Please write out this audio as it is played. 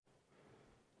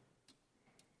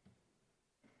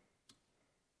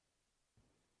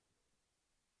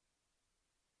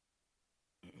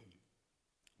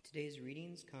Today's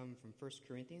readings come from 1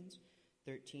 Corinthians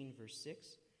 13, verse 6,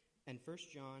 and 1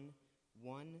 John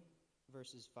 1,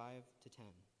 verses 5 to 10.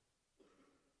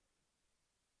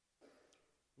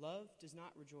 Love does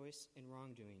not rejoice in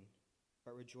wrongdoing,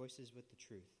 but rejoices with the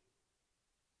truth.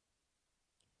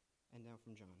 And now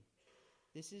from John.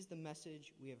 This is the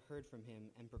message we have heard from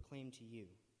him and proclaimed to you,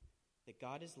 that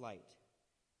God is light,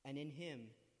 and in him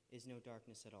is no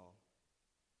darkness at all.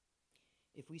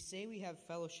 If we say we have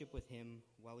fellowship with him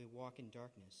while we walk in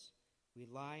darkness, we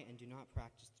lie and do not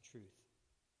practice the truth.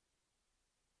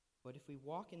 But if we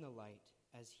walk in the light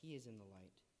as he is in the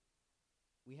light,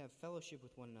 we have fellowship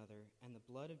with one another, and the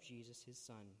blood of Jesus, his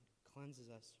Son, cleanses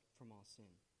us from all sin.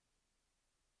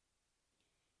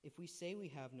 If we say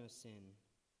we have no sin,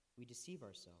 we deceive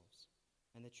ourselves,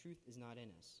 and the truth is not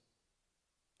in us.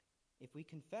 If we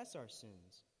confess our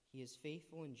sins, he is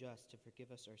faithful and just to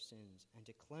forgive us our sins and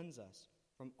to cleanse us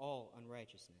from all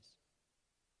unrighteousness.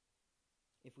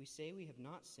 If we say we have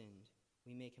not sinned,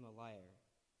 we make him a liar,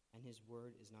 and his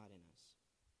word is not in us.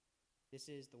 This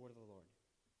is the word of the Lord.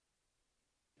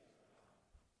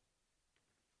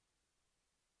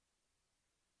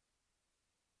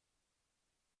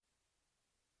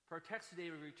 For our text today,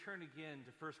 we return again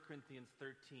to 1 Corinthians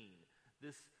 13,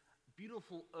 this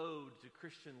beautiful ode to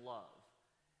Christian love.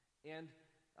 And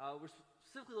we're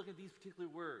specifically looking at these particular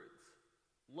words.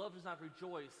 Love does not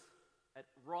rejoice at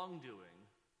wrongdoing,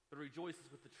 but rejoices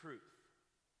with the truth.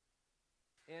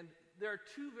 And there are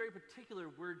two very particular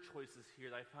word choices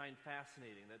here that I find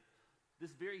fascinating, that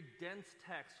this very dense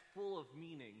text full of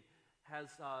meaning has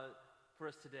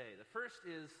for us today. The first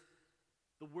is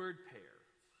the word pair.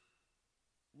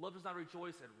 Love does not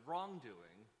rejoice at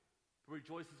wrongdoing, but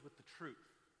rejoices with the truth.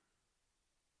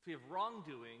 So we have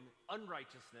wrongdoing,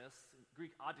 unrighteousness,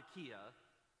 Greek adikia,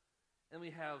 and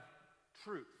we have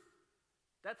truth.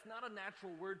 That's not a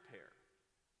natural word pair.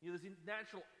 There's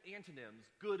natural antonyms,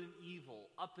 good and evil,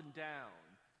 up and down,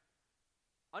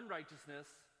 unrighteousness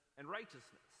and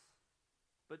righteousness.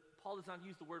 But Paul does not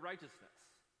use the word righteousness.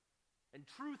 And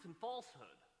truth and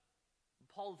falsehood.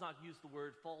 Paul does not use the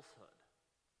word falsehood.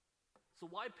 So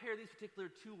why pair these particular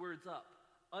two words up?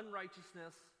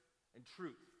 Unrighteousness and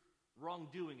truth.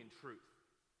 Wrongdoing and truth.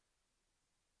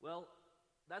 Well,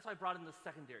 that's why I brought in the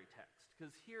secondary text.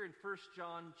 Because here in 1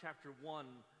 John chapter 1,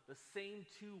 the same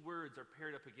two words are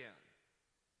paired up again.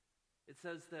 It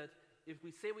says that if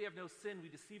we say we have no sin, we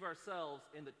deceive ourselves,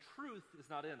 and the truth is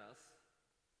not in us.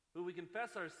 But we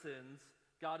confess our sins,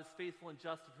 God is faithful and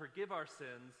just to forgive our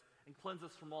sins and cleanse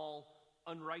us from all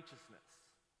unrighteousness,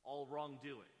 all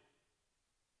wrongdoing.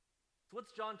 So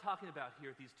what's John talking about here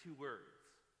with these two words?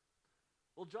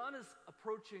 Well, John is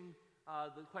approaching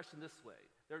the question this way.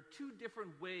 There are two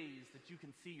different ways that you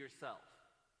can see yourself,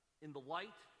 in the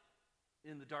light,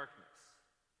 in the darkness.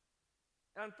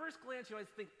 And on first glance, you might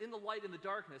think, in the light, in the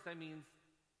darkness, that means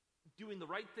doing the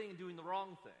right thing and doing the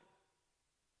wrong thing.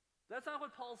 That's not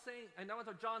what Paul's saying, and not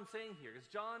what John's saying here, because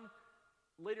John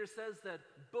later says that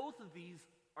both of these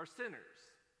are sinners.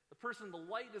 The person in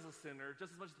the light is a sinner,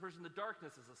 just as much as the person in the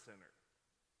darkness is a sinner.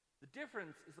 The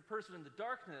difference is the person in the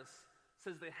darkness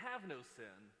says they have no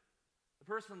sin. The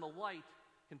person in the light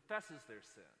confesses their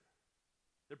sin.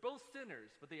 They're both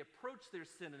sinners, but they approach their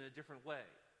sin in a different way.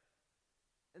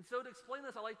 And so to explain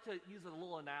this, I like to use a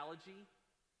little analogy.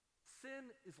 Sin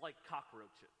is like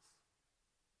cockroaches.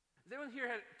 Has anyone here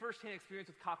had first-hand experience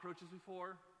with cockroaches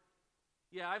before?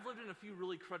 Yeah, I've lived in a few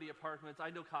really cruddy apartments.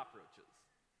 I know cockroaches.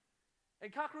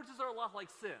 And cockroaches are a lot like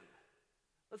sin.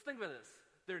 Let's think about this.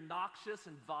 They're noxious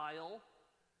and vile.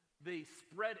 They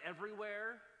spread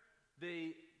everywhere.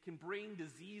 They can bring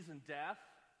disease and death.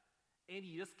 And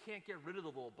you just can't get rid of the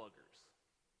little buggers.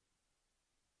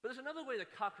 But there's another way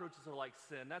that cockroaches are like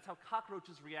sin. That's how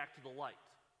cockroaches react to the light.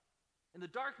 In the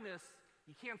darkness,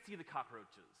 you can't see the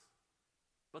cockroaches.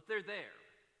 But they're there.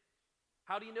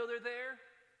 How do you know they're there?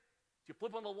 If you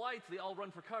flip on the lights, they all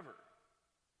run for cover.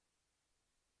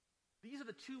 These are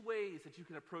the two ways that you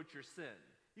can approach your sin.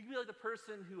 You can be like the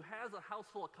person who has a house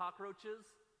full of cockroaches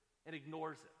and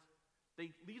ignores it.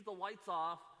 They leave the lights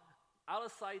off, out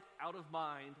of sight, out of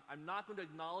mind. I'm not going to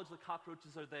acknowledge the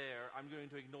cockroaches are there. I'm going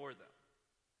to ignore them.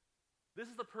 This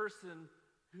is the person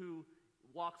who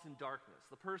walks in darkness.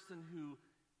 The person who,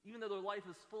 even though their life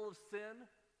is full of sin,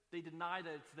 they deny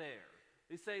that it's there.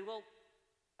 They say, well,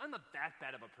 I'm not that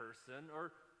bad of a person,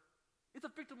 or it's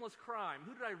a victimless crime.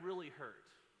 Who did I really hurt?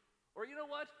 Or you know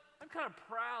what? I'm kind of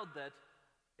proud that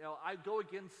I go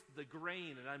against the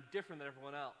grain and I'm different than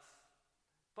everyone else.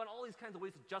 Find all these kinds of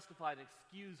ways to justify and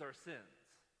excuse our sins.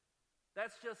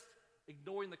 That's just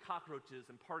ignoring the cockroaches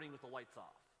and partying with the lights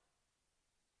off.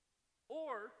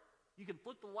 Or you can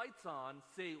flip the lights on,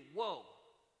 say, whoa,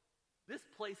 this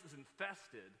place is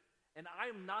infested, and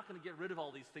I'm not going to get rid of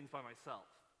all these things by myself.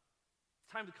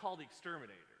 It's time to call the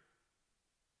exterminator.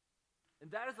 And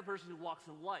that is the person who walks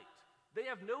in light. They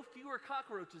have no fewer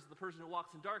cockroaches than the person who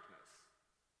walks in darkness.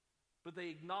 But they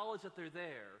acknowledge that they're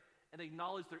there, and they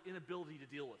acknowledge their inability to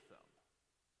deal with them.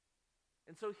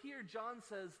 And so here John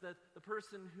says that the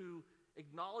person who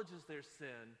acknowledges their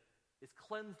sin is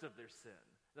cleansed of their sin.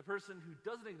 The person who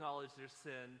doesn't acknowledge their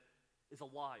sin is a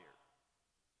liar.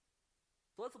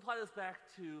 So let's apply this back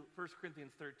to 1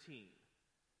 Corinthians 13,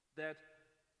 that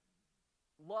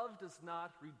love does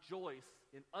not rejoice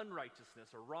in unrighteousness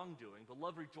or wrongdoing, but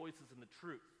love rejoices in the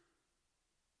truth.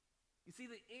 You see,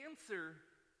 the answer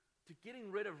to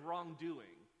getting rid of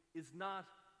wrongdoing is not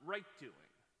right doing.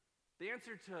 The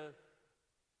answer to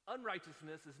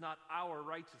unrighteousness is not our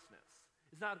righteousness.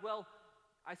 It's not, well,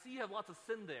 I see you have lots of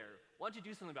sin there. Why don't you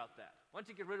do something about that? Why don't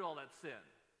you get rid of all that sin?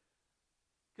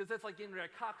 Because that's like getting rid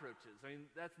of cockroaches. I mean,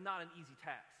 that's not an easy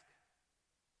task.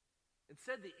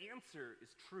 Instead, the answer is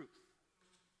truth.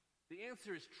 The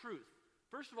answer is truth.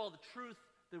 First of all, the truth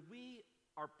that we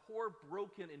are poor,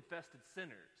 broken, infested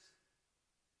sinners.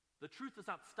 The truth does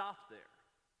not stop there.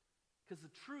 Because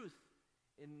the truth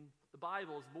in the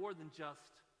Bible is more than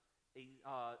just an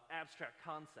abstract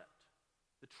concept.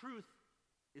 The truth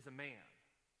is a man.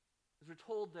 As we're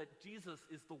told that Jesus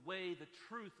is the way, the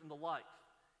truth, and the life.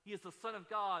 He is the Son of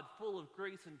God, full of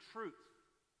grace and truth.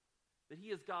 That he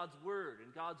is God's Word,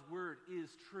 and God's Word is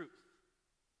truth.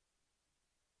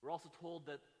 We're also told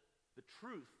that the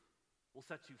truth will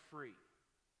set you free.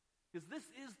 Because this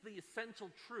is the essential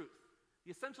truth.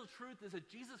 The essential truth is that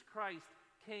Jesus Christ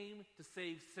came to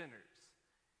save sinners.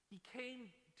 He came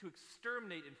to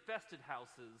exterminate infested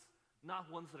houses,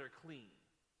 not ones that are clean.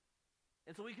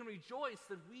 And so we can rejoice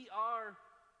that we are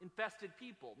infested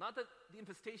people. Not that the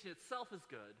infestation itself is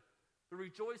good, but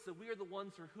rejoice that we are the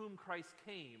ones for whom Christ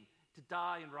came to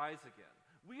die and rise again.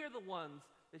 We are the ones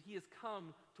that he has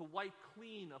come to wipe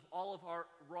clean of all of our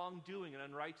wrongdoing and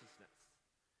unrighteousness.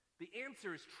 The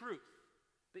answer is truth.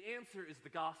 The answer is the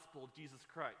gospel of Jesus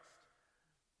Christ.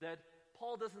 That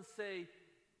Paul doesn't say,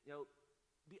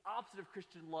 the opposite of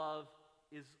Christian love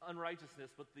is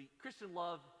unrighteousness, but the Christian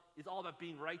love is all about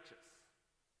being righteous.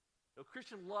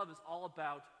 Christian love is all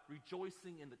about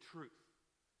rejoicing in the truth.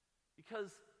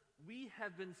 Because we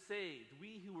have been saved,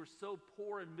 we who were so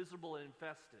poor and miserable and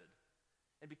infested.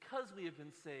 And because we have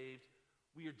been saved,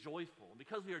 we are joyful. And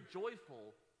because we are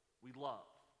joyful, we love.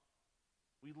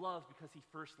 We love because he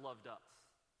first loved us.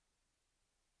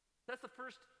 That's the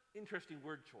first interesting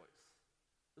word choice.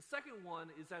 The second one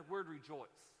is that word rejoice.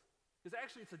 Because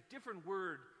actually it's a different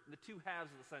word in the two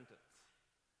halves of the sentence.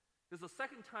 Because the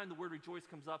second time the word rejoice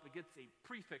comes up, it gets a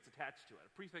prefix attached to it,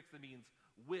 a prefix that means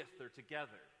with or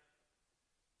together.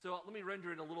 So let me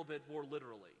render it a little bit more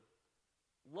literally.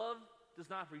 Love does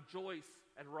not rejoice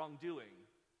at wrongdoing,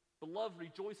 but love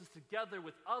rejoices together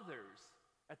with others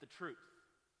at the truth.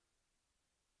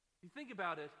 If you think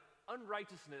about it,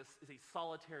 unrighteousness is a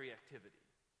solitary activity.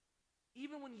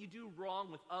 Even when you do wrong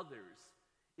with others,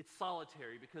 it's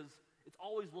solitary because it's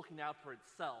always looking out for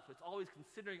itself. It's always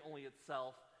considering only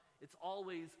itself. It's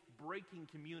always breaking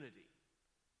community.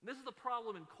 And this is the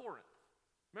problem in Corinth.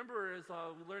 Remember, as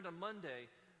we learned on Monday,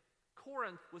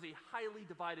 Corinth was a highly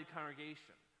divided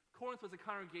congregation. Corinth was a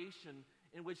congregation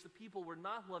in which the people were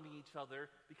not loving each other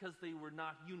because they were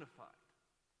not unified.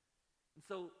 And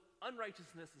so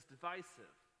unrighteousness is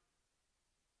divisive.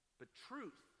 But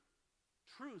truth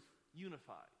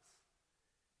unifies.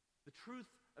 The truth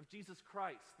of Jesus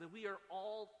Christ, that we are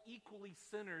all equally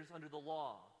sinners under the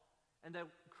law, and that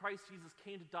Christ Jesus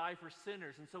came to die for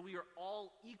sinners, and so we are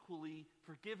all equally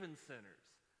forgiven sinners.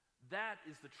 That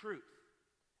is the truth.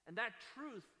 And that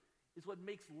truth is what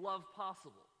makes love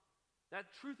possible. That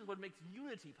truth is what makes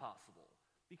unity possible,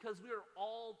 because we are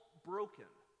all broken,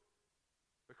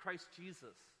 but Christ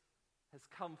Jesus has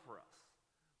come for us.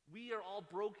 We are all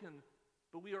broken,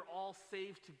 but we are all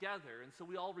saved together, and so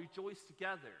we all rejoice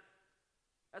together.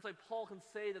 That's why Paul can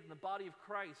say that in the body of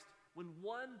Christ, when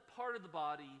one part of the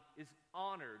body is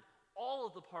honored, all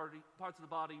of the parts of the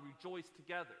body rejoice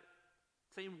together.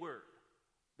 Same word.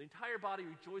 The entire body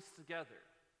rejoices together.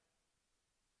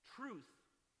 Truth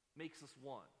makes us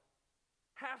one.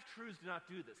 Half-truths do not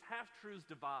do this. Half-truths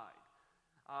divide.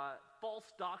 False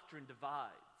doctrine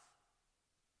divides.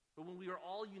 But when we are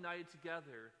all united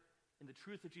together in the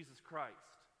truth of Jesus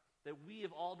Christ, that we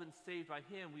have all been saved by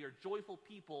him, we are joyful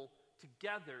people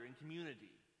together in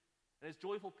community. And as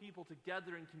joyful people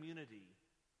together in community,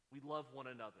 we love one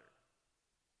another.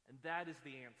 And that is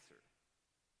the answer.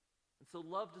 And so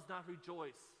love does not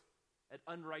rejoice at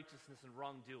unrighteousness and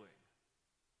wrongdoing,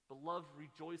 but love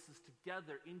rejoices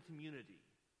together in community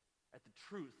at the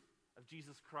truth of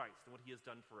Jesus Christ and what he has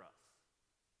done for us.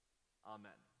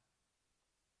 Amen.